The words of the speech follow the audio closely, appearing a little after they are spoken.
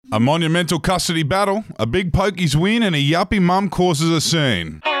A monumental custody battle, a big Pokies win, and a Yuppie mum causes a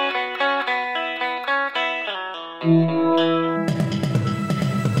scene.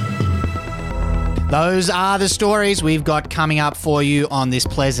 Those are the stories we've got coming up for you on this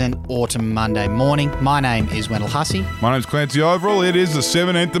pleasant autumn Monday morning. My name is Wendell Hussey. My name's Clancy Overell. It is the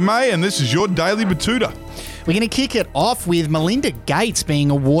 17th of May, and this is your Daily Batuta. We're going to kick it off with Melinda Gates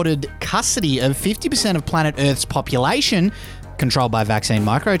being awarded custody of 50% of planet Earth's population, controlled by vaccine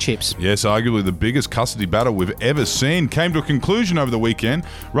microchips. Yes, arguably the biggest custody battle we've ever seen came to a conclusion over the weekend,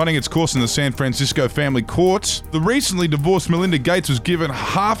 running its course in the San Francisco family courts. The recently divorced Melinda Gates was given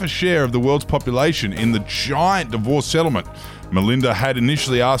half a share of the world's population in the giant divorce settlement. Melinda had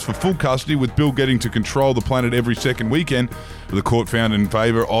initially asked for full custody, with Bill getting to control the planet every second weekend, but the court found in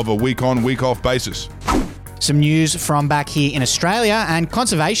favour of a week-on, week-off basis. Some news from back here in Australia, and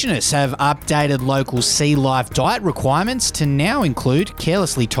conservationists have updated local sea life diet requirements to now include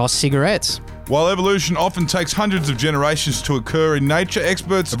carelessly tossed cigarettes. While evolution often takes hundreds of generations to occur in nature,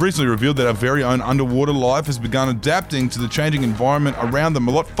 experts have recently revealed that our very own underwater life has begun adapting to the changing environment around them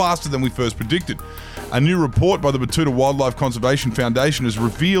a lot faster than we first predicted. A new report by the Batuta Wildlife Conservation Foundation has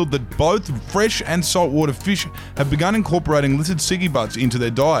revealed that both fresh and saltwater fish have begun incorporating littered ciggy butts into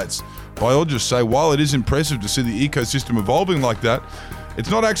their diets. Biologists say while it is impressive to see the ecosystem evolving like that, it's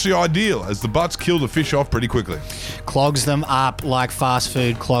not actually ideal, as the butts kill the fish off pretty quickly. Clogs them up like fast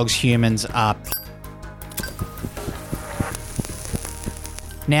food clogs humans up.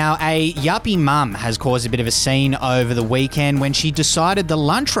 Now, a yuppie mum has caused a bit of a scene over the weekend when she decided the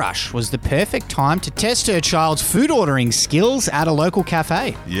lunch rush was the perfect time to test her child's food ordering skills at a local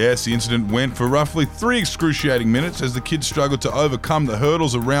cafe. Yes, the incident went for roughly 3 excruciating minutes as the kid struggled to overcome the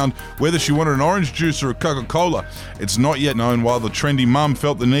hurdles around whether she wanted an orange juice or a Coca-Cola. It's not yet known why the trendy mum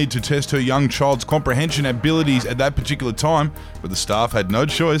felt the need to test her young child's comprehension abilities at that particular time, but the staff had no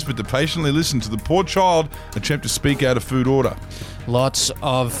choice but to patiently listen to the poor child attempt to speak out a food order. Lots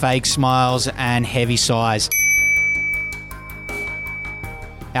of fake smiles and heavy sighs.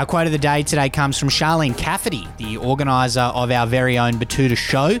 Our quote of the day today comes from Charlene Cafferty, the organiser of our very own Batuta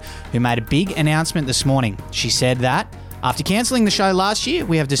show, who made a big announcement this morning. She said that, after cancelling the show last year,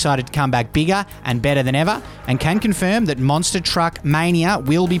 we have decided to come back bigger and better than ever, and can confirm that Monster Truck Mania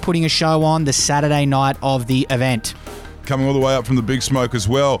will be putting a show on the Saturday night of the event. Coming all the way up from the Big Smoke as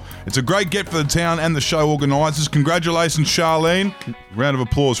well. It's a great get for the town and the show organisers. Congratulations, Charlene. Round of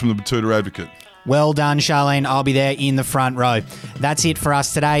applause from the Batuta Advocate. Well done, Charlene. I'll be there in the front row. That's it for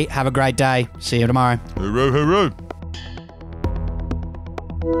us today. Have a great day. See you tomorrow. Hooroo, hooroo.